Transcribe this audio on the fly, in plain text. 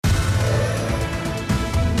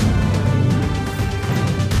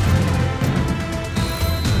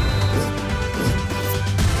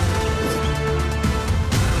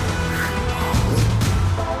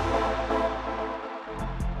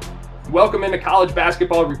Welcome into College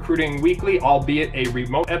Basketball Recruiting Weekly, albeit a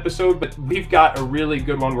remote episode, but we've got a really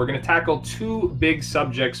good one. We're going to tackle two big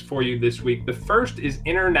subjects for you this week. The first is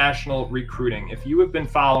international recruiting. If you have been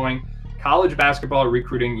following college basketball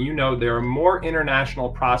recruiting, you know there are more international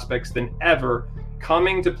prospects than ever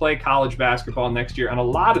coming to play college basketball next year, and a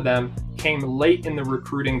lot of them came late in the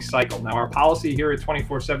recruiting cycle. Now, our policy here at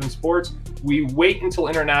 24/7 Sports, we wait until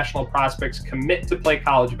international prospects commit to play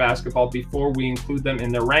college basketball before we include them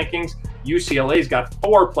in their rankings. UCLA's got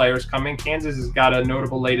 4 players coming. Kansas has got a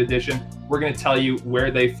notable late addition. We're going to tell you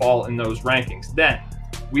where they fall in those rankings. Then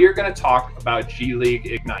we are going to talk about G League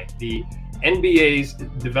Ignite. The NBA's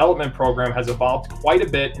development program has evolved quite a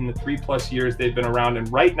bit in the 3+ years they've been around,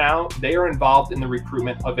 and right now they are involved in the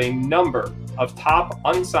recruitment of a number of top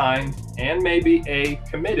unsigned and maybe a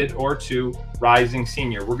committed or two rising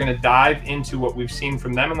senior. We're going to dive into what we've seen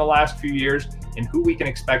from them in the last few years and who we can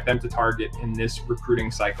expect them to target in this recruiting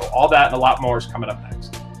cycle. All that and a lot more is coming up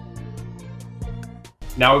next.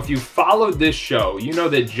 Now, if you followed this show, you know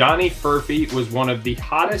that Johnny Furphy was one of the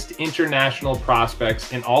hottest international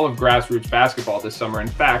prospects in all of grassroots basketball this summer. In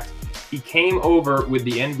fact, he came over with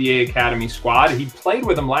the NBA Academy squad. He played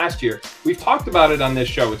with them last year. We've talked about it on this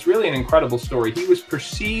show. It's really an incredible story. He was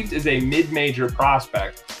perceived as a mid-major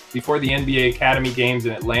prospect before the NBA Academy games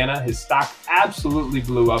in Atlanta. His stock absolutely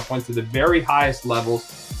blew up, went to the very highest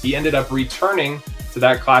levels. He ended up returning to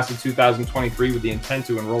that class of 2023 with the intent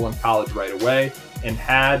to enroll in college right away, and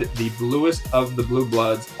had the bluest of the blue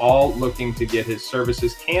bloods all looking to get his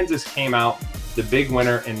services. Kansas came out the big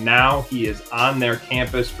winner, and now he is on their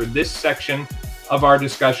campus. For this section of our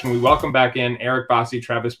discussion, we welcome back in Eric Bossi,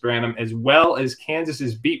 Travis Branham, as well as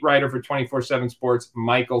Kansas's beat writer for 24/7 Sports,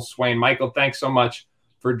 Michael Swain. Michael, thanks so much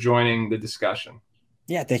for joining the discussion.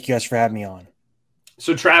 Yeah, thank you guys for having me on.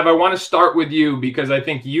 So, Trav, I want to start with you because I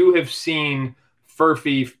think you have seen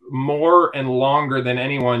Furphy more and longer than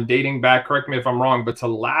anyone, dating back, correct me if I'm wrong, but to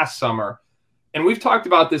last summer. And we've talked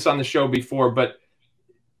about this on the show before, but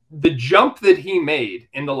the jump that he made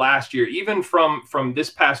in the last year, even from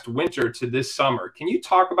this past winter to this summer, can you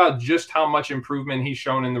talk about just how much improvement he's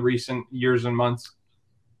shown in the recent years and months?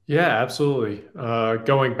 Yeah, absolutely.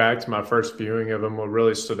 Going back to my first viewing of him, what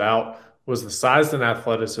really stood out was the size and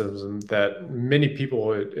athleticism that many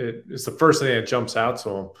people, it's the first thing that jumps out to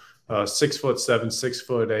him. 6'7",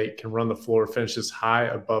 6'8", can run the floor, finishes high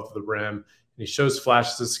above the rim. And he shows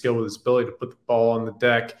flashes of skill with his ability to put the ball on the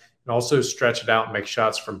deck and also stretch it out and make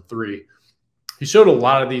shots from three. He showed a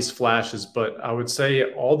lot of these flashes, but I would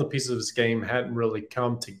say all the pieces of his game hadn't really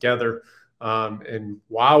come together. And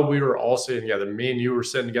while we were all sitting together, me and you were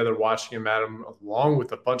sitting together watching him at him along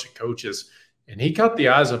with a bunch of coaches, and he caught the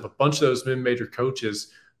eyes of a bunch of those mid-major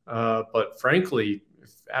coaches. But frankly,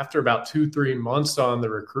 after about 2-3 months on the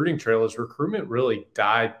recruiting trail, his recruitment really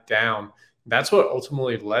died down. That's what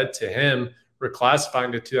ultimately led to him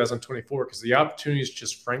reclassifying to 2024 because the opportunities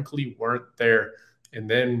just frankly weren't there. And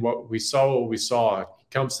then what we saw. He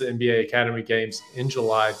comes to the NBA Academy games in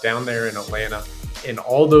July down there in Atlanta, and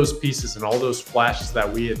all those pieces and all those flashes that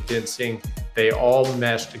we had been seeing, they all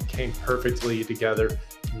meshed and came perfectly together.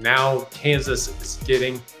 Now Kansas is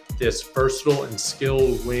getting this versatile and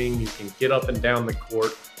skilled wing. You can get up and down the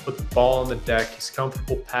court, put the ball on the deck. He's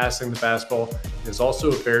comfortable passing the basketball, and is also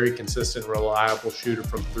a very consistent, reliable shooter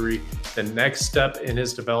from three. The next step in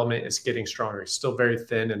his development is getting stronger. He's still very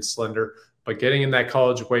thin and slender, but getting in that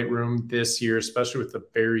college weight room this year, especially with the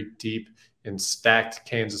very deep and stacked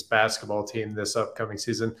Kansas basketball team this upcoming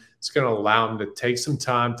season, it's going to allow him to take some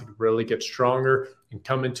time to really get stronger and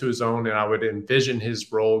come into his own. And I would envision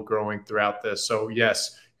his role growing throughout this. So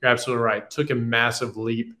yes, you're absolutely right. Took a massive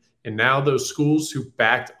leap. And now those schools who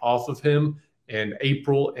backed off of him in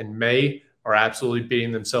April and May are absolutely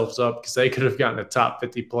beating themselves up because they could have gotten a top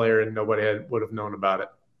 50 player and nobody would have known about it.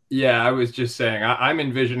 Yeah, I was just saying, I'm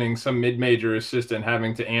envisioning some mid-major assistant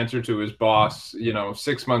having to answer to his boss,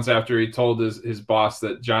 6 months after he told his boss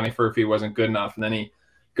that Johnny Furphy wasn't good enough. And then he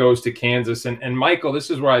goes to Kansas. And Michael, this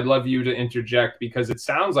is where I'd love you to interject because it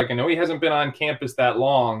sounds like, I know he hasn't been on campus that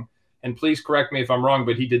long, and please correct me if I'm wrong,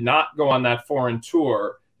 but he did not go on that foreign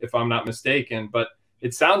tour, if I'm not mistaken. But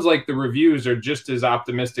it sounds like the reviews are just as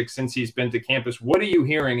optimistic since he's been to campus. What are you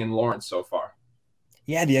hearing in Lawrence so far?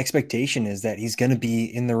 Yeah, the expectation is that he's going to be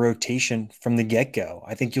in the rotation from the get-go.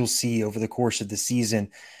 I think you'll see over the course of the season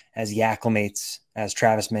as he acclimates, as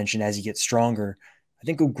Travis mentioned, as he gets stronger, I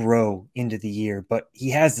think he'll grow into the year, but he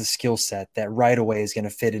has the skill set that right away is going to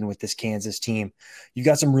fit in with this Kansas team. You've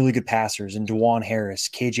got some really good passers in DeJuan Harris.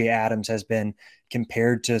 KJ Adams has been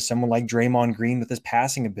compared to someone like Draymond Green with his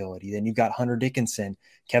passing ability. Then you've got Hunter Dickinson,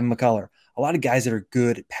 Kevin McCullough. a lot of guys that are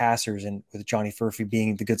good passers, and with Johnny Furphy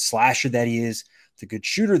being the good slasher that he is, the good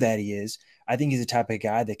shooter that he is, I think he's the type of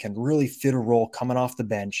guy that can really fit a role coming off the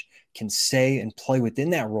bench, can stay and play within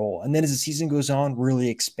that role. And then as the season goes on, really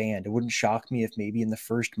expand. It wouldn't shock me if maybe in the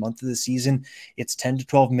first month of the season, it's 10 to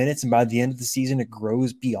 12 minutes. And by the end of the season, it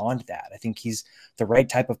grows beyond that. I think he's the right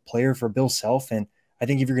type of player for Bill Self. And I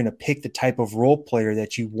think if you're going to pick the type of role player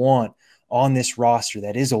that you want on this roster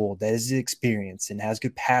that is old, that is experienced, and has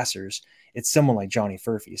good passers, it's someone like Johnny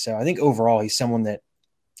Furphy. So I think overall, he's someone that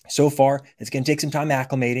so far it's going to take some time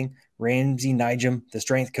acclimating. Ramsey Nijum, the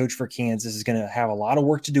strength coach for Kansas, is going to have a lot of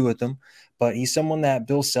work to do with them, but he's someone that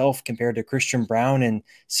Bill Self compared to Christian Brown and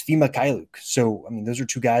Svi Mikhailuk. So, I mean, those are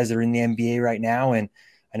two guys that are in the NBA right now, and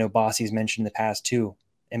I know Bossy's mentioned in the past too.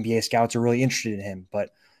 NBA scouts are really interested in him, but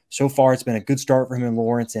so far it's been a good start for him in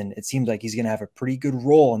Lawrence, and it seems like he's going to have a pretty good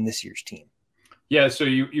role in this year's team. Yeah, so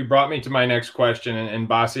you brought me to my next question, and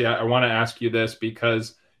Bossy, I want to ask you this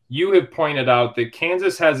because you have pointed out that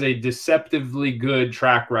Kansas has a deceptively good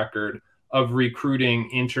track record of recruiting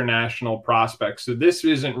international prospects. So this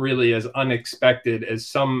isn't really as unexpected as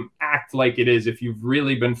some act like it is if you've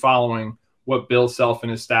really been following what Bill Self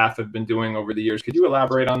and his staff have been doing over the years. Could you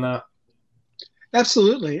elaborate on that?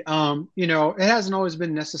 Absolutely. It hasn't always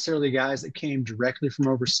been necessarily guys that came directly from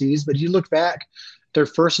overseas, but you look back, their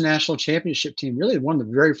first national championship team, really one of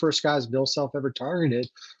the very first guys Bill Self ever targeted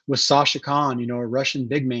was Sasha Khan, a Russian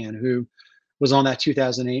big man who was on that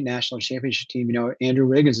 2008 national championship team. Andrew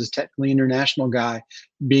Wiggins is technically an international guy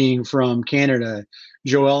being from Canada.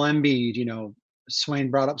 Joel Embiid, Swain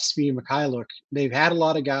brought up Svi Mikhailuk. They've had a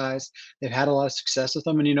lot of guys. They've had a lot of success with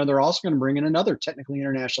them. And, they're also going to bring in another technically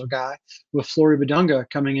international guy with Flory Badunga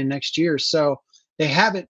coming in next year. So they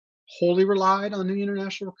haven't wholly relied on the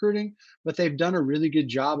international recruiting, but they've done a really good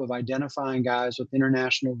job of identifying guys with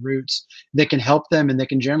international roots that can help them, and they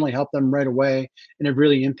can generally help them right away, and have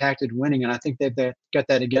really impacted winning. And I think they've got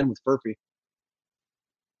that again with Furphy.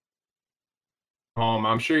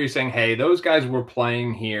 I'm sure you're saying, hey, those guys were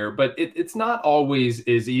playing here, but it's not always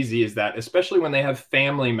as easy as that, especially when they have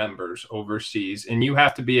family members overseas, and you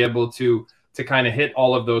have to be able to kind of hit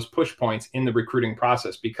all of those push points in the recruiting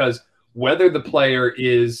process, because whether the player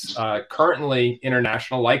is currently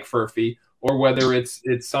international like Furphy, or whether it's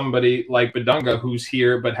somebody like Badunga who's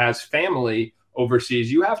here but has family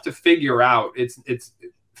overseas, you have to figure out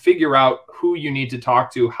figure out who you need to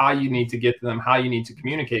talk to, how you need to get to them, how you need to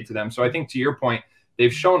communicate to them. So I think, to your point,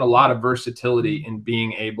 they've shown a lot of versatility in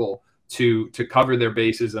being able to cover their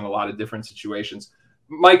bases in a lot of different situations.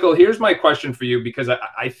 Michael, here's my question for you, because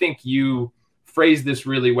I think you phrased this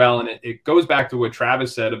really well, and it goes back to what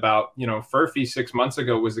Travis said about, Furphy 6 months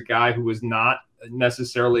ago was a guy who was not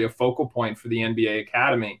necessarily a focal point for the NBA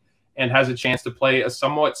Academy, and has a chance to play a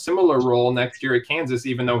somewhat similar role next year at Kansas,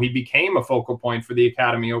 even though he became a focal point for the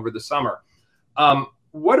Academy over the summer.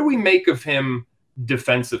 What do we make of him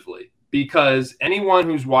defensively? Because anyone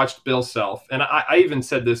who's watched Bill Self, and I even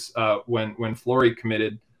said this when Flory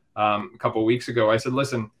committed a couple of weeks ago, I said,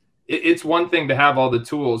 listen, it's one thing to have all the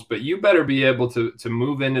tools, but you better be able to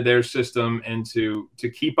move into their system and to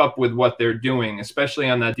keep up with what they're doing, especially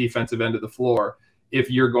on that defensive end of the floor, if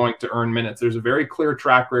you're going to earn minutes. There's a very clear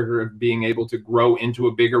track record of being able to grow into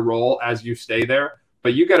a bigger role as you stay there,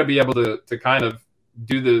 but you got to be able to kind of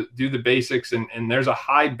do the basics, and there's a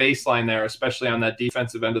high baseline there, especially on that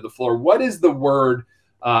defensive end of the floor. What is the word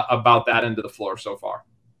about that end of the floor so far?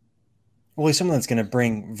 Well, he's someone that's going to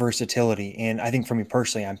bring versatility. And I think for me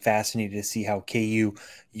personally, I'm fascinated to see how KU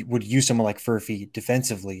would use someone like Furphy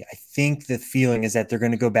defensively. I think the feeling is that they're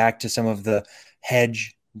going to go back to some of the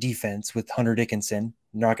hedge defense with Hunter Dickinson.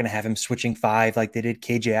 They're not going to have him switching five like they did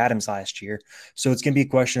KJ Adams last year. So it's going to be a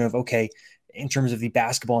question of, okay, in terms of the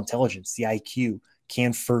basketball intelligence, the IQ,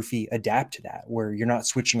 can Furphy adapt to that where you're not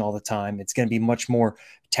switching all the time? It's going to be much more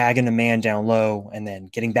tagging a man down low and then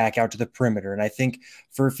getting back out to the perimeter. And I think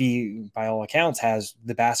Furphy, by all accounts, has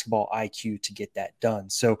the basketball IQ to get that done.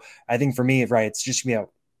 So I think for me, right, it's just going to be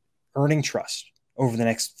about earning trust over the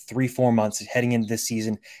next 3-4 months, heading into this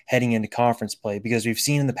season, heading into conference play, because we've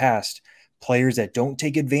seen in the past players that don't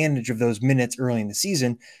take advantage of those minutes early in the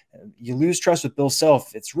season, you lose trust with Bill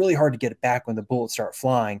Self. It's really hard to get it back when the bullets start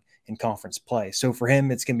flying in conference play. So for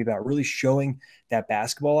him, it's going to be about really showing that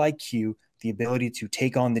basketball IQ, the ability to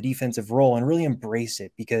take on the defensive role and really embrace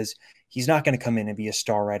it, because he's not going to come in and be a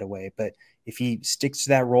star right away. But if he sticks to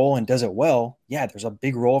that role and does it well, yeah, there's a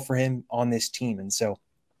big role for him on this team. And so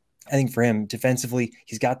I think for him defensively,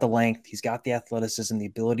 he's got the length, he's got the athleticism, the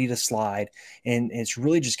ability to slide. And it's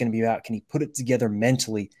really just going to be about, can he put it together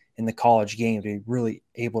mentally in the college game to be really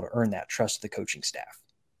able to earn that trust of the coaching staff?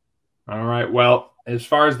 All right. Well, As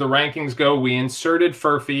far as the rankings go, we inserted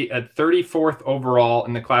Furphy at 34th overall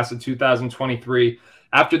in the class of 2023.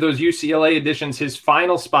 After those UCLA additions, his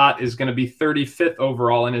final spot is going to be 35th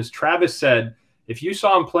overall. And as Travis said, if you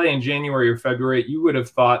saw him play in January or February, you would have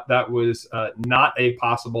thought that was not a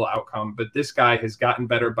possible outcome. But this guy has gotten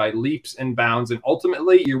better by leaps and bounds. And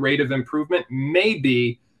ultimately, your rate of improvement may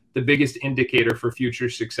be the biggest indicator for future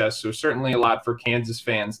success. So certainly a lot for Kansas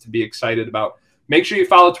fans to be excited about. Make sure you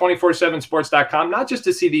follow 247sports.com, not just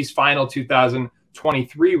to see these final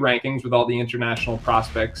 2023 rankings with all the international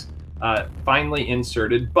prospects finally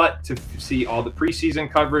inserted, but to see all the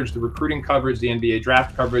preseason coverage, the recruiting coverage, the NBA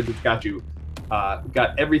draft coverage. We've got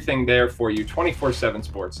everything there for you,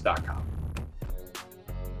 247sports.com.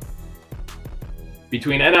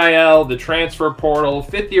 Between NIL, the transfer portal,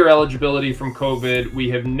 fifth-year eligibility from COVID, we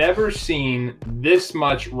have never seen this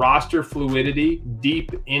much roster fluidity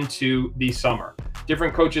deep into the summer.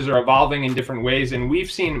 Different coaches are evolving in different ways, and we've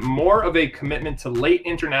seen more of a commitment to late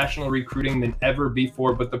international recruiting than ever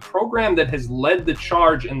before. But the program that has led the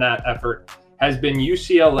charge in that effort has been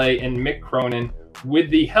UCLA and Mick Cronin, with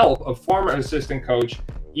the help of former assistant coach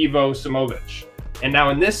Ivo Simovic. And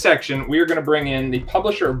now in this section, we are going to bring in the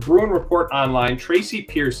publisher of Bruin Report Online, Tracy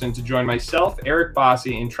Pearson, to join myself, Eric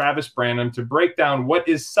Bossi, and Travis Branham to break down what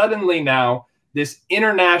is suddenly now this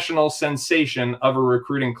international sensation of a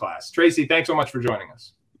recruiting class. Tracy, thanks so much for joining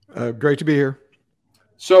us. Great to be here.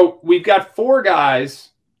 So we've got 4 guys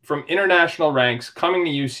from international ranks coming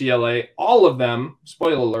to UCLA. All of them,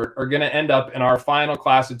 spoiler alert, are going to end up in our final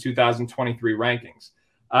class of 2023 rankings.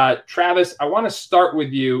 Travis, I want to start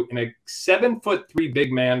with you in a 7'3"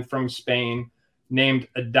 big man from Spain named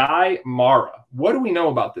Adai Mara. What do we know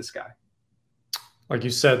about this guy? Like you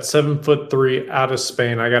said, 7'3" out of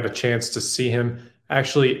Spain. I got a chance to see him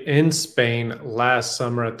actually in Spain last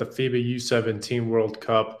summer at the FIBA U17 World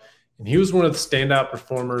Cup. And he was one of the standout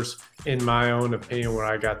performers, in my own opinion, when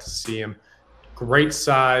I got to see him. Great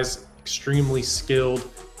size, extremely skilled.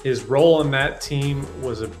 His role in that team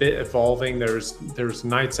was a bit evolving. There's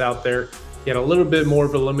nights out there he had a little bit more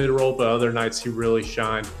of a limited role, but other nights he really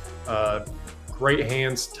shined. Great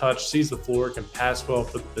hands, touch, sees the floor, can pass well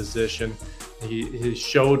for the position. He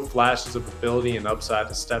showed flashes of ability and upside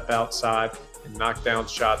to step outside and knock down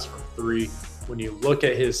shots from 3. When you look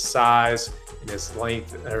at his size and his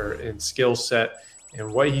length and skill set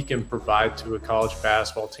and what he can provide to a college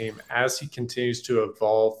basketball team as he continues to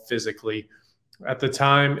evolve physically. At the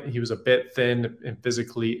time, he was a bit thin and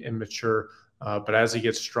physically immature, but as he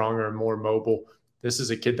gets stronger and more mobile, this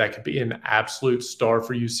is a kid that could be an absolute star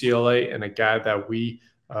for UCLA and a guy that we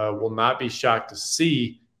will not be shocked to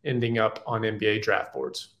see ending up on NBA draft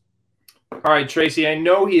boards. All right, Tracy, I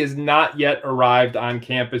know he has not yet arrived on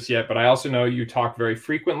campus yet, but I also know you talk very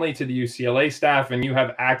frequently to the UCLA staff and you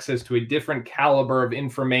have access to a different caliber of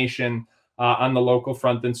information on the local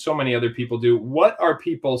front than so many other people do. What are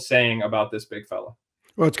people saying about this big fella?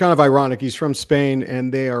 Well, it's kind of ironic. He's from Spain,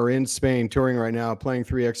 and they are in Spain touring right now, playing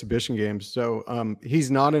 3 exhibition games. So he's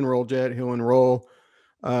not enrolled yet. He'll enroll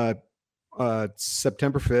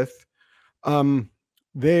September 5th.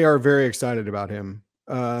 They are very excited about him.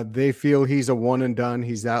 They feel he's a one and done.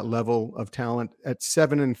 He's that level of talent at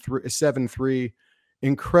 7'3",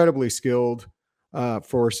 incredibly skilled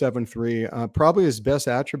for 7'3". Probably his best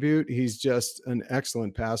attribute, he's just an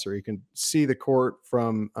excellent passer. He can see the court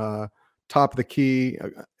from top of the key.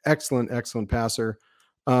 Excellent passer.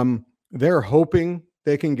 They're hoping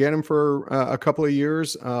they can get him for a couple of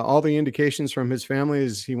years. All the indications from his family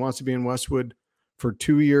is he wants to be in Westwood for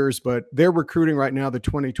 2 years, but they're recruiting right now the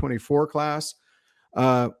 2024 class.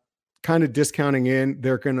 Kind of discounting in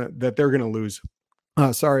they're gonna lose.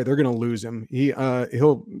 They're gonna lose him.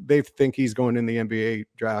 They think he's going in the NBA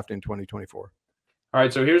draft in 2024. All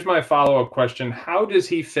right, so here's my follow-up question: how does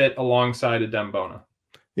he fit alongside Adem Bona?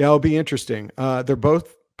 Yeah, it'll be interesting. They're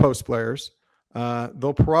both post players.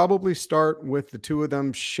 They'll probably start with the two of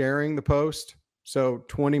them sharing the post, so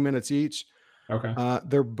 20 minutes each. Okay.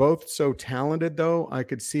 They're both so talented, though. I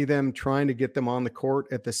could see them trying to get them on the court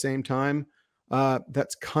at the same time.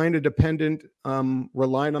 That's kind of dependent,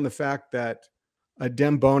 relying on the fact that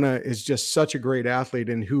Adem Bona is just such a great athlete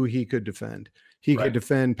and who he could defend. He could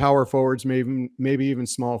defend power forwards, maybe even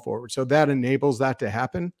small forwards. So that enables that to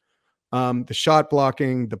happen. The shot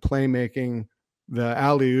blocking, the playmaking, the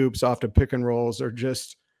alley-oops off the pick and rolls are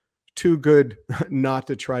just too good not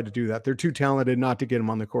to try to do that. They're too talented not to get them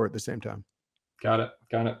on the court at the same time. Got it.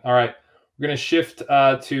 All right. We're going to shift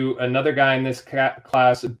to another guy in this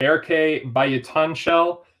class, Berke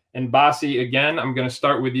Bayatanchel. And Bossi, again, I'm going to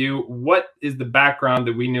start with you. What is the background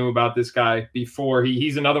that we knew about this guy before?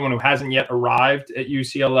 He's another one who hasn't yet arrived at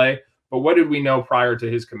UCLA, But what did we know prior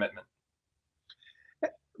to his commitment?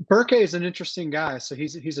 Berke is an interesting guy. So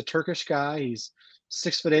he's a Turkish guy. He's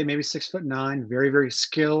 6'8", maybe 6'9", very, very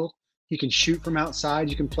skilled. He can shoot from outside.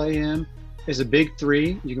 You can play him as a big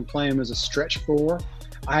three. You can play him as a stretch four.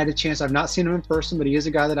 I had a chance. I've not seen him in person, but he is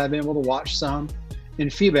a guy that I've been able to watch some in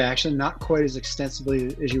FIBA action, not quite as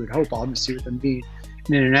extensively as you would hope, obviously, with him being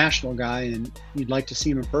an international guy, and you'd like to see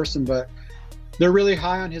him in person. But they're really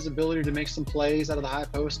high on his ability to make some plays out of the high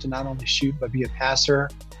post, to not only shoot but be a passer,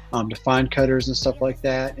 to find cutters and stuff like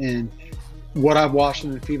that. And what I've watched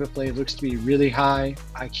him in FIBA play looks to be really high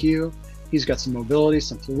IQ. He's got some mobility,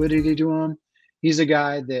 some fluidity to him. He's a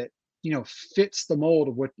guy that, fits the mold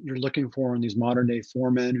of what you're looking for in these modern day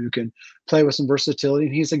foremen who can play with some versatility.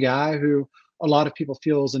 And he's a guy who a lot of people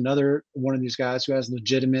feel is another one of these guys who has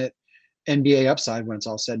legitimate NBA upside when it's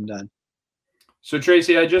all said and done. So,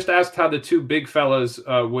 Tracy, I just asked how the two big fellas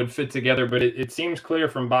would fit together, but it seems clear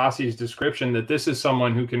from Bossy's description that this is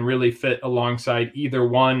someone who can really fit alongside either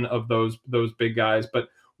one of those big guys. But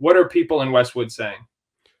what are people in Westwood saying?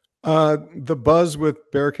 The buzz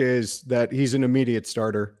with Berke is that he's an immediate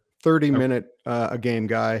starter, 30-minute a game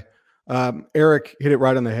guy. Eric hit it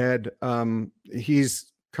right on the head. He's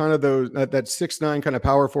kind of that 6'9" kind of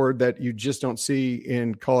power forward that you just don't see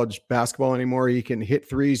in college basketball anymore. He can hit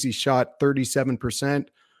threes. He shot 37%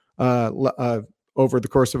 over the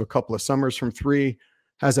course of a couple of summers from three,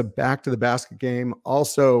 has a back to the basket game,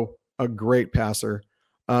 also a great passer,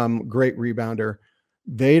 great rebounder.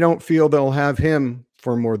 They don't feel they'll have him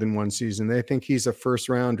for more than one season. They think he's a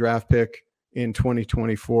first-round draft pick in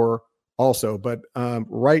 2024 also. But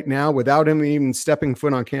right now, without him even stepping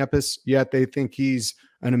foot on campus yet, they think he's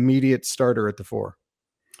an immediate starter at the four.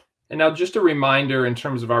 And now just a reminder in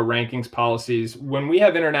terms of our rankings policies, when we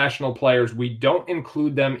have international players, we don't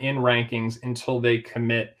include them in rankings until they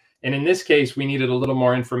commit. And in this case, we needed a little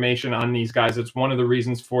more information on these guys. It's one of the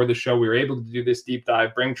reasons for the show. We were able to do this deep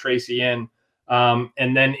dive, bring Tracy in,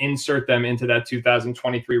 and then insert them into that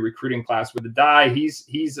 2023 recruiting class. With the die,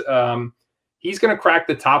 he's going to crack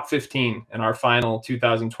the top 15 in our final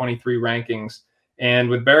 2023 rankings.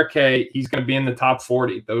 And with Berke, he's going to be in the top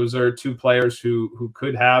 40. Those are two players who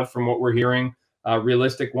could have, from what we're hearing,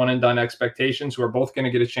 realistic one-and-done expectations, who are both going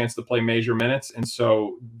to get a chance to play major minutes. And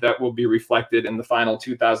so that will be reflected in the final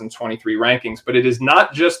 2023 rankings. But it is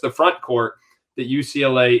not just the front court that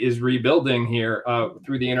UCLA is rebuilding here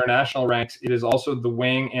through the international ranks. It is also the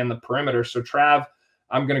wing and the perimeter. So, Trav,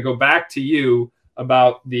 I'm going to go back to you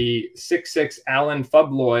about the 6'6" Alan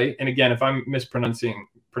Fubloy. And again, if I'm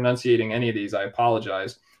pronunciating any of these, I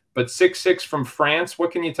apologize. But 6'6" from France,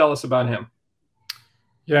 what can you tell us about him?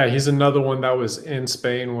 Yeah, he's another one that was in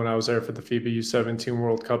Spain when I was there for the FIBA U17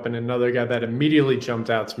 World Cup, and another guy that immediately jumped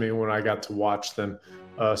out to me when I got to watch them.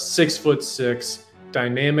 6'6",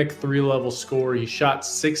 dynamic three-level scorer. He shot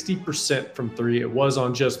 60% from three. It was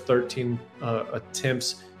on just 13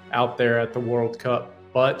 attempts out there at the World Cup,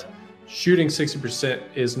 but shooting 60%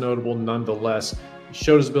 is notable nonetheless. He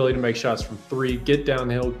showed his ability to make shots from three, get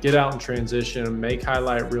downhill, get out in transition, and make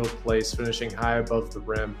highlight reel plays, finishing high above the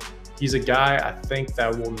rim. He's a guy I think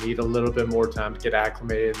that will need a little bit more time to get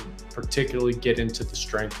acclimated, particularly get into the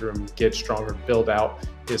strength room, get stronger, build out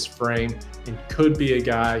his frame, and could be a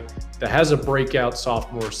guy that has a breakout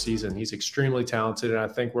sophomore season. He's extremely talented, and I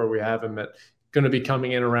think where we have him at going to be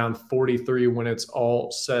coming in around 43 when it's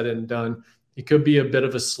all said and done. He could be a bit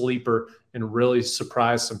of a sleeper and really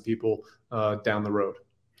surprise some people down the road.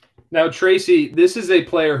 Now, Tracy, this is a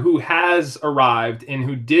player who has arrived and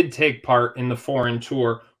who did take part in the foreign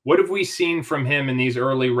tour. What have we seen from him in these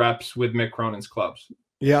early reps with Mick Cronin's clubs?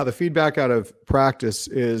 Yeah, the feedback out of practice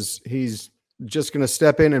is he's just going to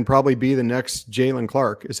step in and probably be the next Jalen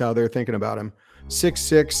Clark is how they're thinking about him.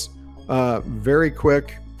 6'6", very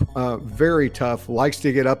quick, very tough, likes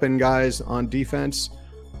to get up in guys on defense,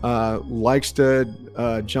 likes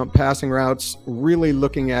to jump passing routes, really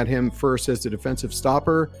looking at him first as a defensive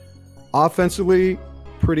stopper. Offensively,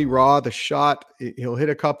 pretty raw. The shot, he'll hit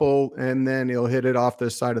a couple and then he'll hit it off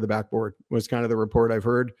the side of the backboard was kind of the report I've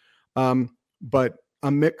heard. But a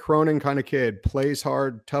Mick Cronin kind of kid, plays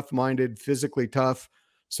hard, tough-minded, physically tough.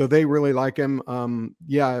 So they really like him.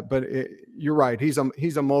 But you're right. He's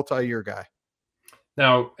a multi-year guy.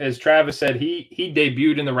 Now, as Travis said, he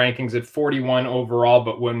debuted in the rankings at 41 overall,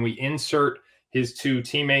 but when we insert his two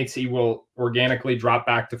teammates, he will organically drop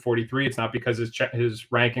back to 43. It's not because his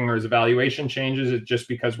ranking or his evaluation changes. It's just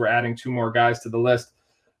because we're adding two more guys to the list.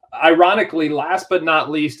 Ironically, last but not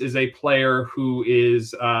least, is a player who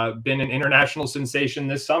is been an international sensation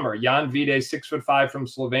this summer. Jan Vide, 6'5" from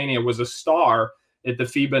Slovenia, was a star at the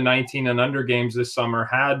FIBA 19 and under games this summer,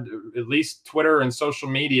 had at least Twitter and social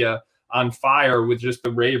media on fire with just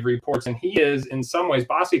the rave reports. And he is, in some ways,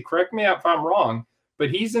 Bossy, correct me if I'm wrong, but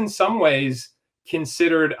he's in some ways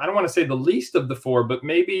considered, I don't want to say the least of the four, but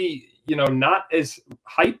maybe, not as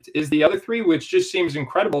hyped as the other three, which just seems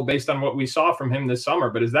incredible based on what we saw from him this summer.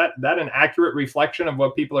 But is that an accurate reflection of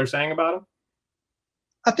what people are saying about him?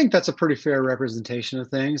 I think that's a pretty fair representation of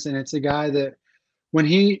things. And it's a guy that when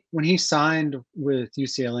he signed with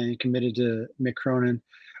UCLA and committed to Mick Cronin,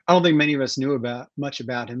 I don't think many of us knew much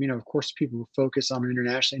about him. Of course, people who focus on him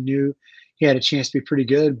internationally knew he had a chance to be pretty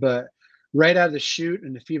good, but right out of the chute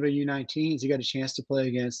in the FIBA U19s, he got a chance to play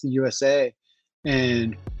against the USA,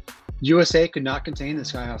 and USA could not contain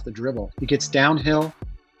this guy off the dribble. He gets downhill,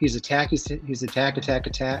 he's attack. He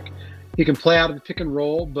can play out of the pick and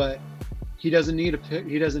roll, but he doesn't need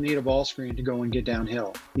a ball screen to go and get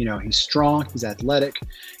downhill. He's strong, he's athletic,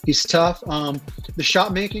 he's tough. The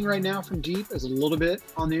shot making right now from deep is a little bit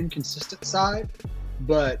on the inconsistent side,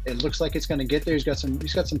 but it looks like it's going to get there. He's got some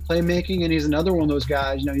playmaking, and he's another one of those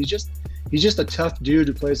guys. He's just a tough dude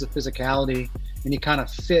who plays the physicality, and he kind of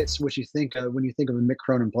fits what you think of when you think of a Mick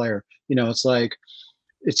Cronin player. It's like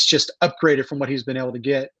it's just upgraded from what he's been able to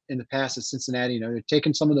get in the past at Cincinnati. They're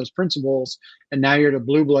taking some of those principles, and now you're at a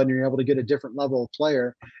blue blood and you're able to get a different level of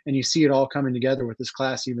player, and you see it all coming together with this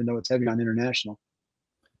class, even though it's heavy on international.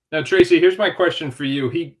 Now, Tracy, here's my question for you.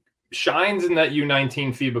 He shines in that U19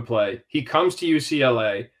 FIBA play. He comes to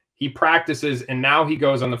UCLA, he practices, and now he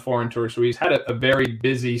goes on the foreign tour. So he's had a very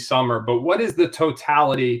busy summer. But what is the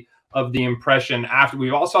totality of the impression after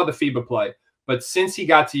we all saw the FIBA play? But since he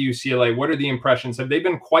got to UCLA, what are the impressions? Have they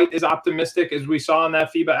been quite as optimistic as we saw in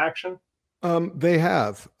that FIBA action? They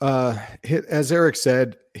have. As Eric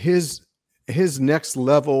said, his next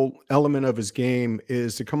level element of his game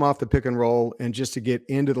is to come off the pick and roll and just to get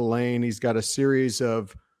into the lane. He's got a series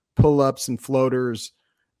of pull-ups and floaters,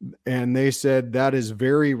 and they said that is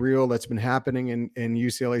very real. That's been happening in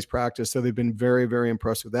UCLA's practice. So they've been very, very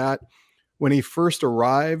impressed with that. When he first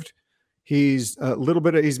arrived, he's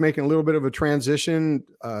making a little bit of a transition.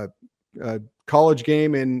 College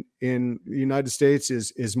game in the United States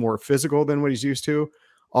is more physical than what he's used to.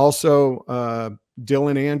 Also,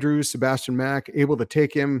 Dylan Andrews, Sebastian Mack, able to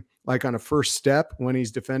take him like on a first step when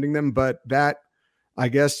he's defending them. But that, I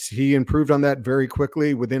guess he improved on that very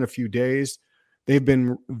quickly within a few days. They've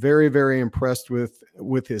been very, very impressed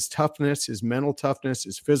with his toughness, his mental toughness,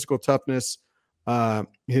 his physical toughness,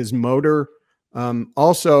 his motor,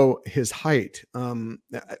 also his height.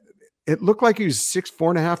 It looked like he was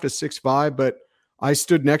 4.5 to 6'5", but I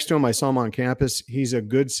stood next to him. I saw him on campus. He's a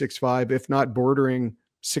good 6'5", if not bordering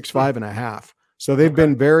 6'5.5". So they've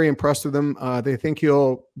been very impressed with him. They think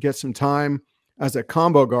he'll get some time as a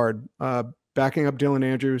combo guard, backing up Dylan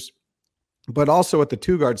Andrews, but also at the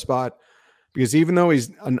 2-guard spot, because even though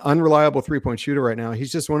he's an unreliable 3-point shooter right now,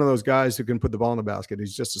 he's just one of those guys who can put the ball in the basket.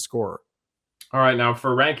 He's just a scorer. All right, now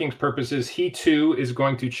for rankings purposes, he too is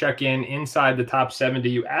going to check in inside the top 70.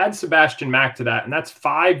 You add Sebastian Mack to that, and that's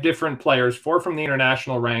 5 different players, 4 from the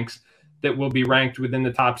international ranks, that will be ranked within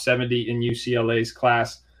the top 70 in UCLA's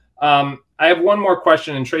class. I have one more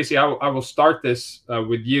question, and Tracy, I will start this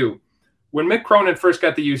with you. When Mick Cronin first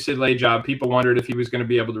got the UCLA job, people wondered if he was going to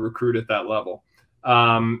be able to recruit at that level.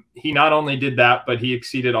 He not only did that, but he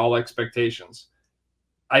exceeded all expectations.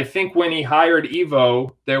 I think when he hired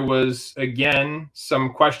Evo, there was, again,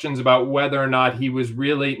 some questions about whether or not he was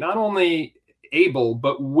really not only able,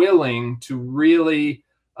 but willing to really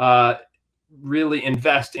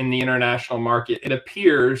invest in the international market. It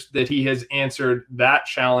appears that he has answered that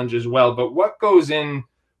challenge as well. But what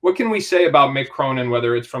can we say about Mick Cronin,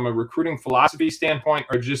 whether it's from a recruiting philosophy standpoint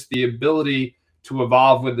or just the ability to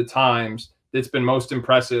evolve with the times, that's been most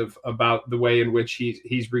impressive about the way in which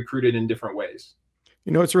he's recruited in different ways?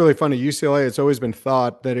 It's really funny. UCLA, it's always been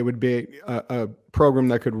thought that it would be a program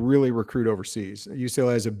that could really recruit overseas.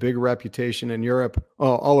 UCLA has a big reputation in Europe,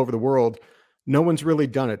 all over the world. No one's really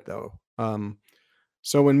done it, though.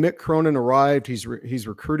 So when Mick Cronin arrived, he's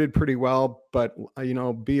recruited pretty well, but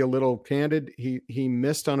be a little candid, he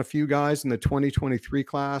missed on a few guys in the 2023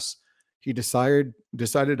 class. He decided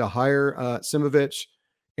to hire Simovic,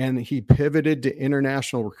 and he pivoted to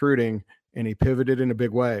international recruiting, and he pivoted in a big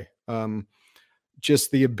way.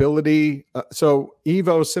 Just the ability. So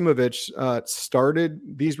Ivo Simovic started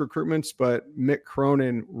these recruitments, but Mick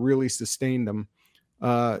Cronin really sustained them.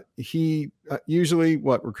 He usually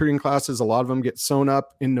recruiting classes, a lot of them get sewn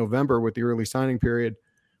up in November with the early signing period.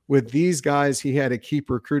 With these guys, he had to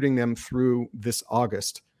keep recruiting them through this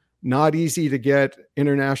August. Not easy to get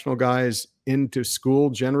international guys into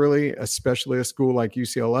school generally, especially a school like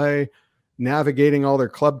UCLA. Navigating all their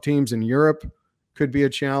club teams in Europe could be a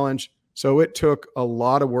challenge. So it took a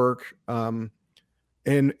lot of work.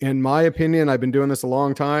 In my opinion, I've been doing this a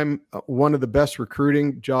long time. One of the best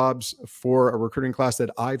recruiting jobs for a recruiting class that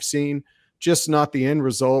I've seen, just not the end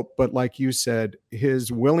result, but like you said,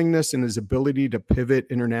 his willingness and his ability to pivot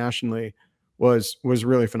internationally was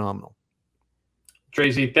really phenomenal.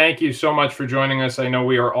 Tracy, thank you so much for joining us. I know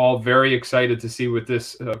we are all very excited to see what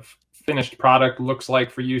this finished product looks like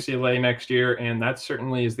for UCLA next year, and that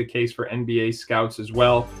certainly is the case for NBA scouts as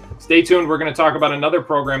well. Stay tuned. We're going to talk about another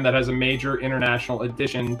program that has a major international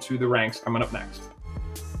addition to the ranks coming up next.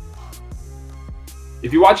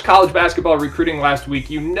 If you watched college basketball recruiting last week,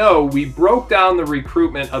 you know we broke down the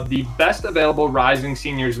recruitment of the best available rising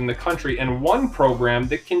seniors in the country, and one program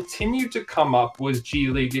that continued to come up was G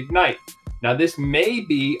League Ignite. Now, this may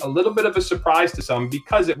be a little bit of a surprise to some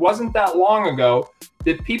because it wasn't that long ago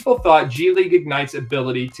that people thought G League Ignite's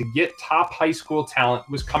ability to get top high school talent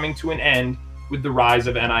was coming to an end with the rise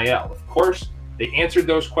of NIL. Of course, they answered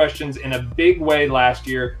those questions in a big way last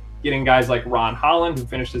year, getting guys like Ron Holland, who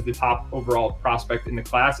finished as the top overall prospect in the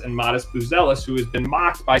class, and Modest Buzelis, who has been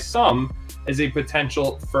mocked by some as a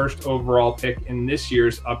potential first overall pick in this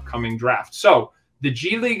year's upcoming draft. So the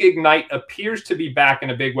G League Ignite appears to be back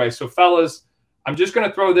in a big way. So fellas, I'm just going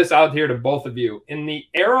to throw this out here to both of you. In the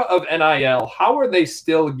era of NIL, how are they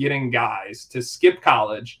still getting guys to skip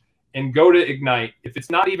college and go to Ignite if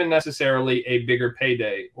it's not even necessarily a bigger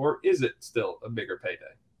payday, or is it still a bigger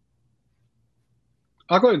payday?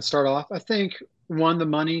 I'll go ahead and start off. I think, one, the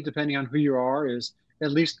money, depending on who you are, is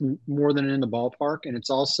at least more than in the ballpark, and it's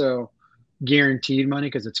also guaranteed money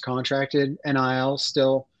because it's contracted. NIL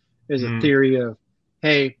still is a theory of,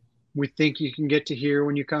 hey, we think you can get to here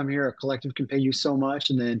when you come here. A collective can pay you so much,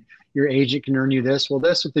 and then your agent can earn you this. Well,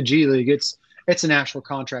 this with the G League, it's an actual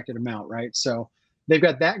contracted amount, right? So they've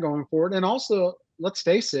got that going forward. And also, let's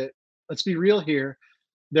face it, let's be real here.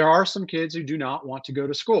 There are some kids who do not want to go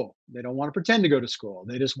to school. They don't want to pretend to go to school.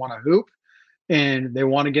 They just want to hoop, and they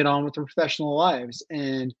want to get on with their professional lives.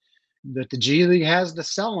 And that the G League has to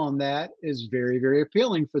sell on that is very, very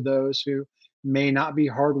appealing for those who may not be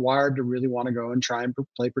hardwired to really want to go and try and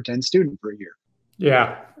play pretend student for a year.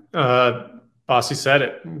 Yeah. Bossy said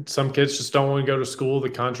it. Some kids just don't want to go to school. The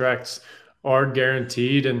contracts are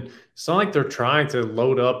guaranteed. And it's not like they're trying to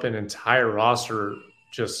load up an entire roster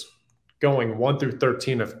just going 1 through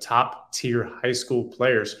 13 of top tier high school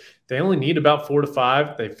players. They only need about 4 to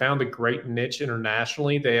 5. They found a great niche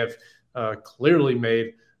internationally. They have clearly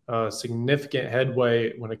made significant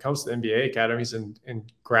headway when it comes to NBA academies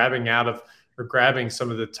and grabbing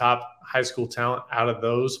some of the top high school talent out of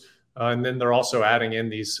those. And then they're also adding in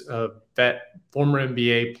these former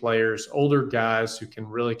NBA players, older guys who can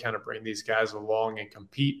really kind of bring these guys along and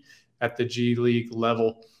compete at the G League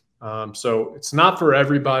level. So it's not for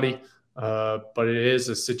everybody, but it is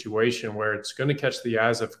a situation where it's going to catch the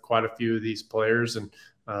eyes of quite a few of these players. And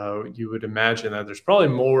you would imagine that there's probably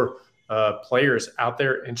more players out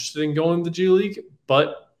there interested in going to the G League,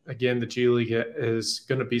 but again, the G League is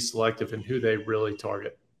going to be selective in who they really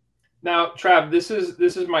target. Now, Trav, this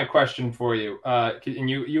is my question for you, and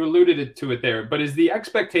you alluded to it there. But is the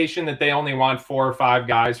expectation that they only want 4 or 5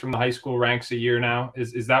 guys from the high school ranks a year now?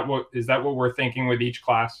 Is that what we're thinking with each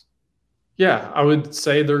class? Yeah, I would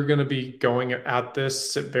say they're going to be going at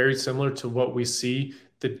this very similar to what we see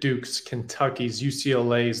the Dukes, Kentuckys,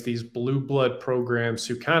 UCLA's, these blue blood programs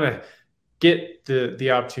who kind of get the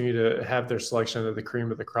opportunity to have their selection of the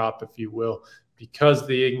cream of the crop, if you will, because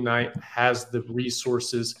the Ignite has the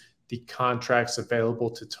resources, the contracts available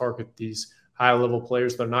to target these high-level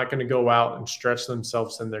players. They're not going to go out and stretch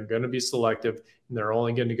themselves, and they're going to be selective, and they're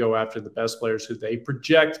only going to go after the best players who they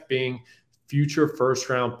project being future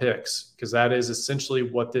first-round picks, because that is essentially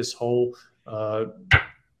what this whole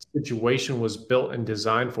situation was built and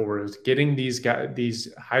designed for, is getting these guys,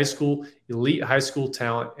 these elite high school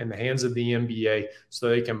talent in the hands of the NBA so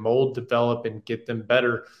they can mold, develop, and get them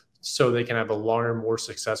better so they can have a longer, more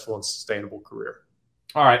successful and sustainable career.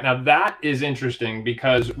 All right, now that is interesting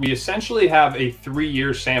because we essentially have a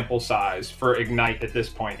 3-year sample size for Ignite at this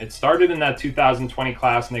point. It started in that 2020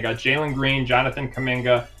 class, and they got Jalen Green, Jonathan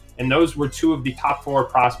Kuminga, and those were 2 of the top 4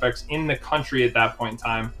 prospects in the country at that point in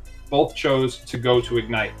time. Both chose to go to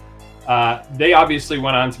Ignite. They obviously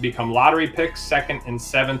went on to become lottery picks, 2nd and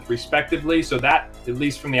 7th respectively. So that, at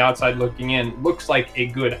least from the outside looking in, looks like a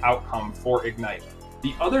good outcome for Ignite.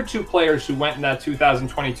 The other 2 players who went in that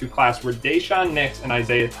 2022 class were Daishawn Nix and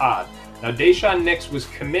Isaiah Todd. Now, Daishawn Nix was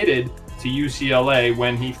committed to UCLA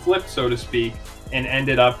when he flipped, so to speak, and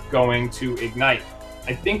ended up going to Ignite.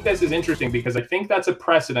 I think this is interesting because I think that's a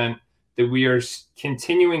precedent that we are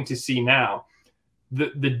continuing to see now.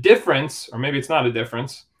 The difference, or maybe it's not a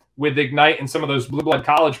difference, with Ignite and some of those blue blood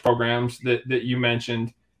college programs that you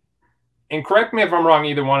mentioned. And correct me if I'm wrong,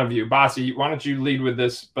 either one of you. Bossy, why don't you lead with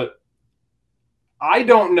this? But I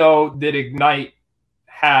don't know that Ignite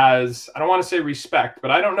has, I don't want to say respect,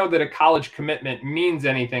 but I don't know that a college commitment means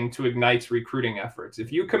anything to Ignite's recruiting efforts.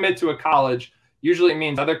 If you commit to a college, usually it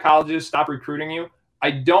means other colleges stop recruiting you.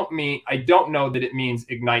 I don't know that it means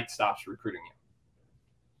Ignite stops recruiting you.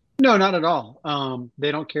 No, not at all.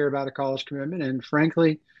 They don't care about a college commitment, and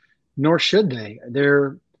frankly, nor should they.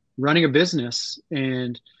 They're running a business,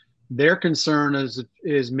 and their concern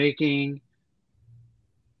is making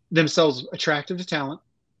themselves attractive to talent,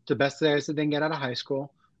 the best guys that they can get out of high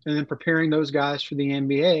school, and then preparing those guys for the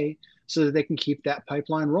NBA so that they can keep that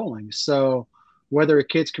pipeline rolling. So whether a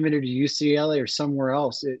kid's committed to UCLA or somewhere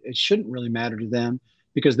else, it shouldn't really matter to them,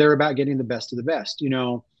 because they're about getting the best of the best.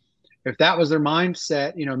 If that was their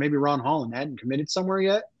mindset, maybe Ron Holland hadn't committed somewhere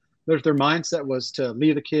yet, but if their mindset was to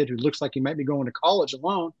leave a kid who looks like he might be going to college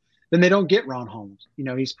alone, then they don't get Ron Holland.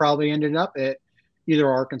 He's probably ended up at either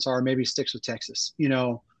Arkansas or maybe sticks with Texas,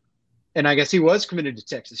 and I guess he was committed to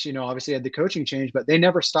Texas, obviously had the coaching change, but they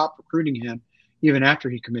never stopped recruiting him even after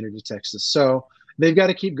he committed to Texas. So they've got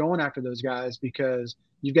to keep going after those guys, because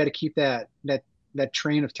you've got to keep that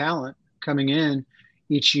train of talent coming in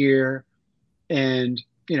each year. And,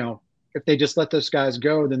 if they just let those guys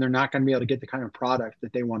go, then they're not going to be able to get the kind of product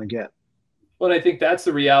that they want to get. Well, I think that's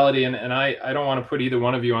the reality. And I don't want to put either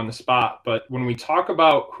one of you on the spot, but when we talk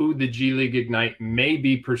about who the G League Ignite may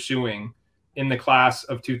be pursuing in the class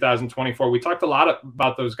of 2024, we talked a lot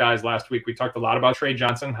about those guys last week. We talked a lot about Trey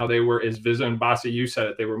Johnson, how they were as visible, and Bossy, you said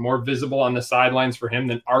it, they were more visible on the sidelines for him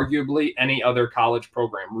than arguably any other college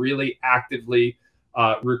program, really actively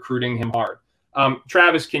recruiting him hard.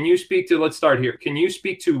 Travis, can you speak to, let's start here. Can you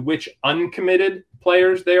speak to which uncommitted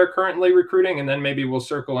players they are currently recruiting? And then maybe we'll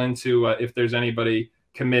circle into if there's anybody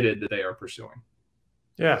committed that they are pursuing.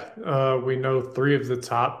 Yeah, we know 3 of the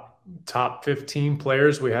top 15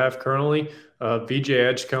 players we have currently. VJ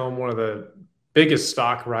Edgecombe, one of the biggest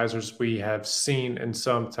stock risers we have seen in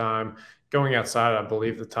some time, going outside, I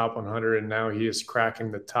believe, the top 100, and now he is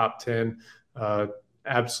cracking the top 10.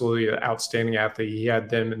 Absolutely an outstanding athlete. He had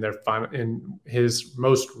them in his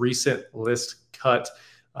most recent list cut.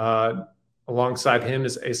 Alongside him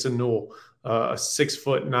is Asa Newell, a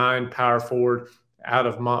 6'9" power forward out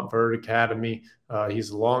of Montverde Academy.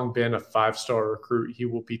 He's long been a 5-star recruit. He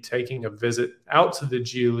will be taking a visit out to the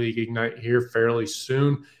G League Ignite here fairly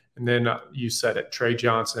soon. And then you said it, Trey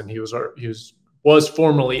Johnson. He was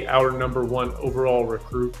formerly our #1 overall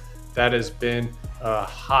recruit. That has been a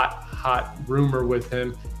hot rumor with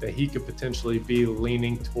him that he could potentially be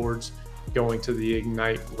leaning towards going to the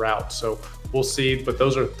Ignite route. So we'll see. But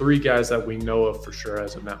those are 3 guys that we know of for sure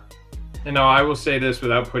as of now. And no, I will say this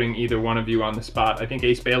without putting either one of you on the spot. I think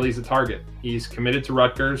Ace Bailey's a target. He's committed to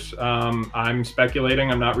Rutgers. I'm speculating.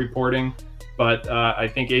 I'm not reporting. But I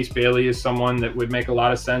think Ace Bailey is someone that would make a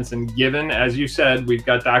lot of sense. And given, as you said, we've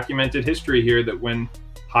got documented history here that when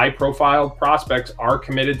high-profile prospects are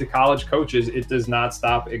committed to college coaches, it does not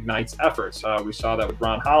stop Ignite's efforts. We saw that with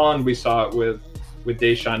Ron Holland. We saw it with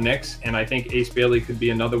Daishawn Nix, and I think Ace Bailey could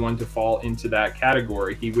be another one to fall into that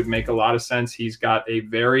category. He would make a lot of sense. He's got a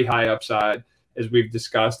very high upside, as we've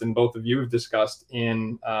discussed, and both of you have discussed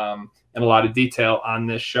in a lot of detail on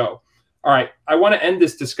this show. All right, I want to end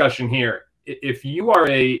this discussion here. If you are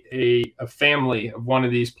a family of one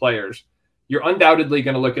of these players, you're undoubtedly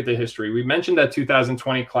going to look at the history. We mentioned that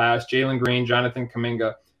 2020 class, Jalen Green, Jonathan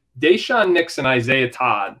Kuminga. Daishawn Nix and Isaiah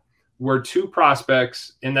Todd were 2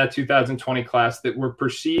 prospects in that 2020 class that were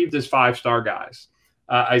perceived as 5-star guys.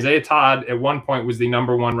 Isaiah Todd at one point was the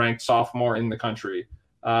 #1 ranked sophomore in the country.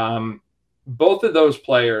 Both of those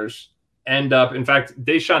players end up, in fact,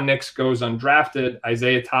 Daishawn Nix goes undrafted.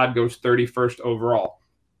 Isaiah Todd goes 31st overall.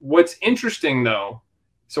 What's interesting, though,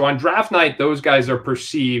 so on draft night, those guys are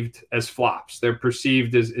perceived as flops. They're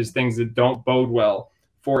perceived as things that don't bode well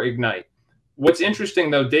for Ignite. What's interesting,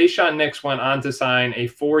 though, Daishawn Nix went on to sign a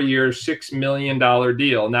 4-year, $6 million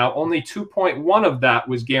deal. Now, only 2.1 of that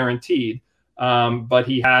was guaranteed, but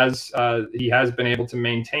he has been able to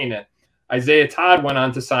maintain it. Isaiah Todd went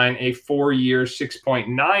on to sign a 4-year,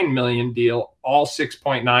 $6.9 million deal. All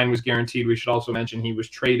 6.9 was guaranteed. We should also mention he was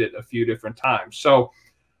traded a few different times. So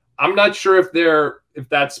I'm not sure if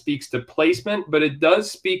that speaks to placement, but it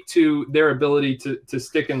does speak to their ability to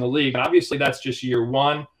stick in the league. And obviously, that's just year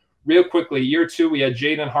 1. Real quickly, year 2, we had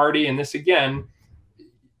Jaden Hardy. And this, again,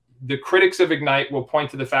 the critics of Ignite will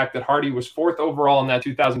point to the fact that Hardy was 4th overall in that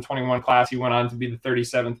 2021 class. He went on to be the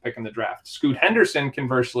 37th pick in the draft. Scoot Henderson,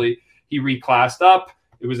 conversely, he reclassed up.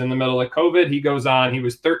 It was in the middle of COVID. He goes on. He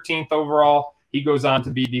was 13th overall. He goes on to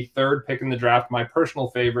be the third pick in the draft, my personal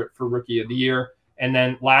favorite for Rookie of the Year. And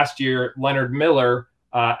then last year, Leonard Miller,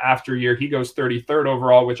 after year, he goes 33rd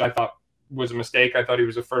overall, which I thought was a mistake. I thought he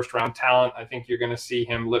was a first-round talent. I think you're going to see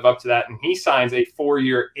him live up to that. And he signs a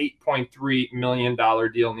 4-year, $8.3 million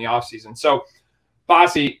deal in the offseason. So,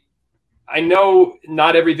 Bossy, I know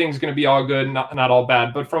not everything's going to be all good, not all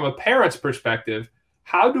bad, but from a parent's perspective,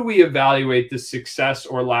 how do we evaluate the success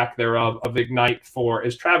or lack thereof of Ignite for,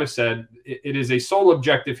 as Travis said, it is a sole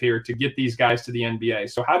objective here to get these guys to the NBA.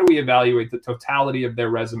 So how do we evaluate the totality of their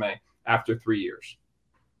resume after 3 years?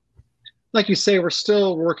 Like you say, we're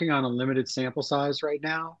still working on a limited sample size right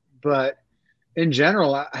now, but in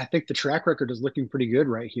general, I think the track record is looking pretty good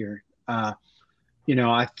right here.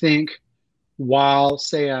 I think while,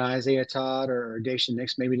 say, Isaiah Todd or Daishen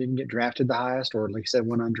Nix maybe didn't get drafted the highest, or like I said,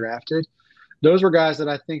 went undrafted, those were guys that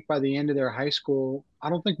I think by the end of their high school,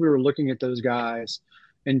 I don't think we were looking at those guys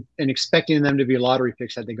and expecting them to be lottery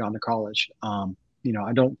picks had they gone to college. I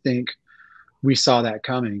don't think we saw that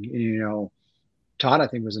coming. Todd, I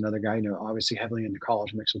think, was another guy, obviously heavily into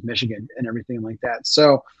college mixed with Michigan and everything like that.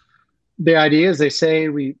 So the idea is they say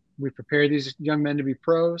we prepare these young men to be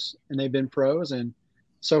pros, and they've been pros. And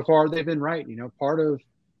so far they've been right. Part of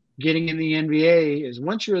getting in the NBA is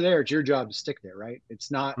once you're there, it's your job to stick there, right?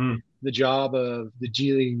 It's not the job of the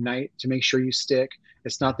G League Ignite to make sure you stick.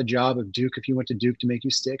 It's not the job of Duke if you went to Duke to make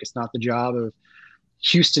you stick. It's not the job of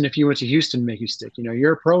Houston if you went to Houston to make you stick.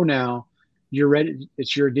 You're a pro now. You're ready.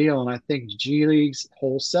 It's your deal. And I think G League's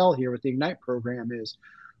whole sell here with the Ignite program is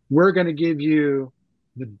we're going to give you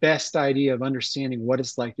the best idea of understanding what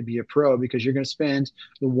it's like to be a pro, because you're going to spend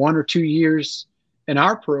the 1 or 2 years in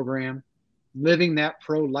our program living that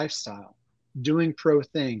pro lifestyle, doing pro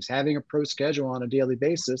things, having a pro schedule on a daily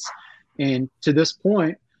basis. And to this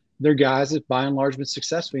point, they're guys that by and large been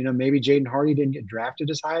successful. Maybe Jaden Hardy didn't get drafted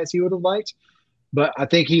as high as he would have liked, but I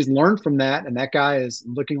think he's learned from that, and that guy is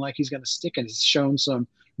looking like he's going to stick and has shown some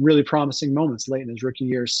really promising moments late in his rookie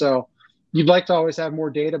year. So you'd like to always have more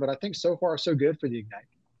data, but I think so far so good for the Ignite.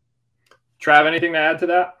 Trav, anything to add to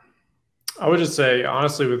that? I would just say,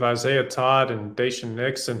 honestly, with Isaiah Todd and Daishen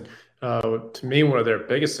Nix, and to me, one of their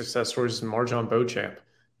biggest success stories is Marjon Beauchamp.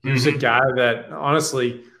 He was a guy that,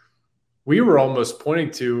 honestly, we were almost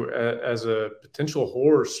pointing to as a potential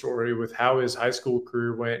horror story with how his high school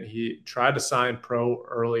career went. He tried to sign pro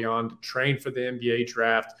early on to train for the NBA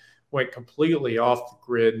draft, went completely off the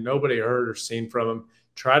grid. Nobody heard or seen from him.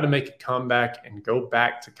 Tried to make a comeback and go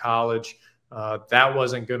back to college. That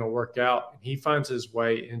wasn't going to work out. And he finds his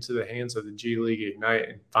way into the hands of the G League Ignite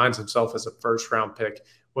and finds himself as a first-round pick.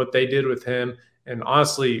 What they did with him, and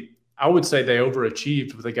honestly, I would say they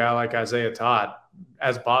overachieved with a guy like Isaiah Todd.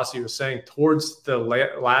 As Bossy was saying, towards the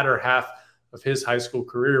latter half of his high school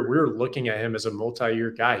career, we were looking at him as a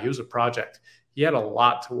multi-year guy. He was a project. He had a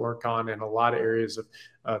lot to work on and a lot of areas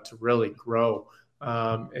to really grow.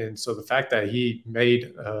 And so the fact that he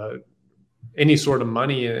made any sort of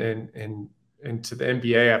money into the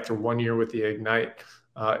NBA after 1 year with the Ignite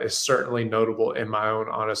is certainly notable in my own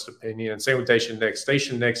honest opinion. And same with Daishen Nix.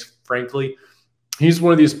 Daishen Nix, frankly, he's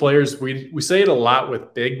one of these players, we say it a lot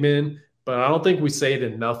with big men, but I don't think we say it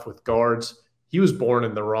enough with guards. He was born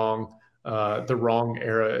in the wrong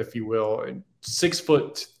era, if you will.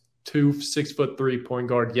 6'2", 6'3" point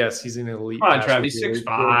guard. Yes, he's an elite. Come on, Trav, he's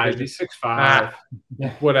 6'5". He's 6'5".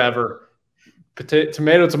 Whatever.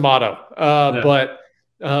 Tomato. But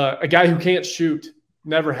a guy who can't shoot,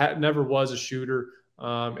 never was a shooter.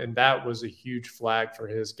 And that was a huge flag for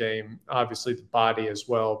his game. Obviously the body as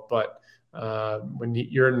well. But when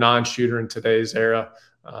you're a non-shooter in today's era,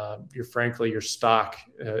 your stock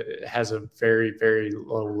has a very, very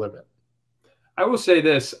low limit. I will say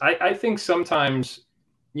this. I think sometimes,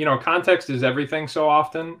 context is everything so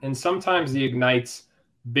often. And sometimes the Ignite's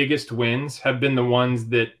biggest wins have been the ones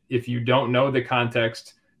that if you don't know the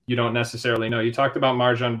context, you don't necessarily know. You talked about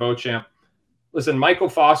Marjon Beauchamp. Listen, Michael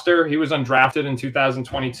Foster, he was undrafted in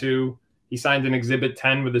 2022. He signed an Exhibit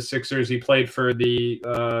 10 with the Sixers. He played for the,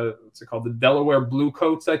 the Delaware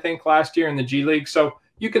Bluecoats, I think, last year in the G League. So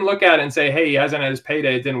you can look at it and say, hey, he hasn't had his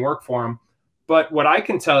payday. It didn't work for him. But what I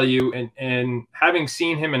can tell you, and having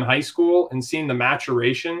seen him in high school and seen the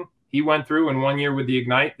maturation he went through in 1 year with the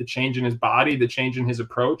Ignite, the change in his body, the change in his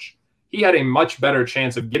approach, he had a much better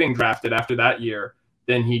chance of getting drafted after that year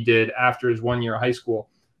than he did after his 1 year of high school.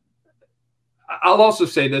 I'll also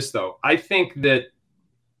say this, though. I think that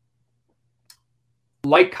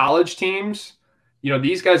like college teams,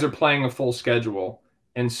 these guys are playing a full schedule.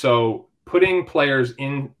 And so putting players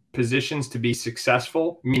in positions to be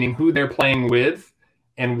successful, meaning who they're playing with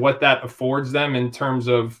and what that affords them in terms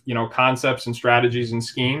of, concepts and strategies and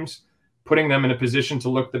schemes, putting them in a position to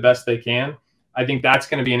look the best they can. I think that's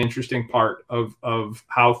going to be an interesting part of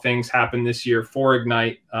how things happen this year for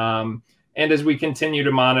Ignite. And as we continue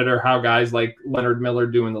to monitor how guys like Leonard Miller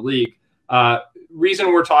do in the league,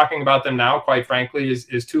 reason we're talking about them now, quite frankly,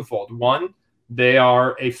 is twofold. One, they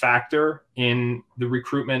are a factor in the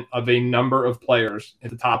recruitment of a number of players at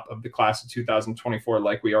the top of the class of 2024,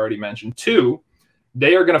 like we already mentioned. Two,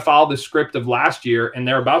 they are going to follow the script of last year, and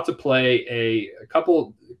they're about to play a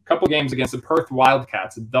couple games against the Perth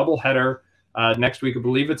Wildcats, a doubleheader next week. I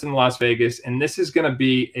believe it's in Las Vegas, and this is going to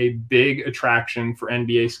be a big attraction for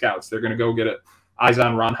NBA scouts. They're going to go get eyes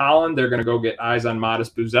on Ron Holland. They're going to go get eyes on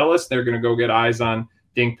Modest Buzelis. They're going to go get eyes on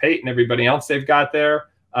Dink Pate and everybody else they've got there.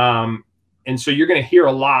 And so you're going to hear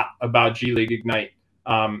a lot about G League Ignite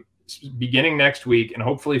beginning next week, and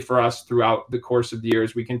hopefully for us throughout the course of the year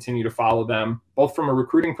as we continue to follow them, both from a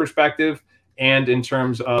recruiting perspective and in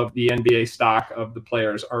terms of the NBA stock of the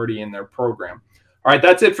players already in their program. All right,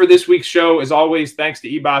 that's it for this week's show. As always, thanks to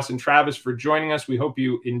Ebos and Travis for joining us. We hope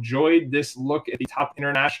you enjoyed this look at the top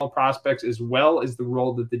international prospects, as well as the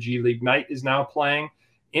role that the G League Ignite is now playing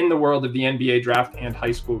in the world of the NBA draft and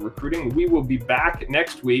high school recruiting. We will be back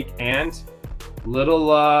next week, and little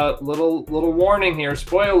warning here,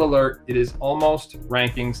 spoiler alert, it is almost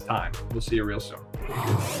rankings time. We'll see you real soon.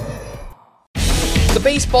 The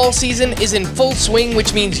baseball season is in full swing,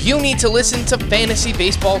 which means you need to listen to Fantasy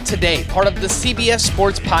Baseball Today, part of the CBS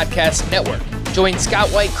Sports Podcast Network. Join Scott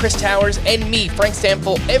White, Chris Towers, and me, Frank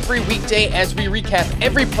Stample, every weekday as we recap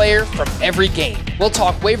every player from every game. We'll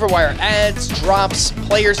talk waiver wire ads, drops,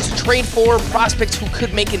 players to trade for, prospects who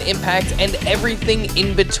could make an impact, and everything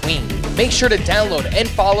in between. Make sure to download and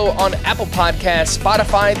follow on Apple Podcasts,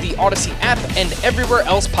 Spotify, the Odyssey app, and everywhere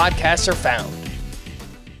else podcasts are found.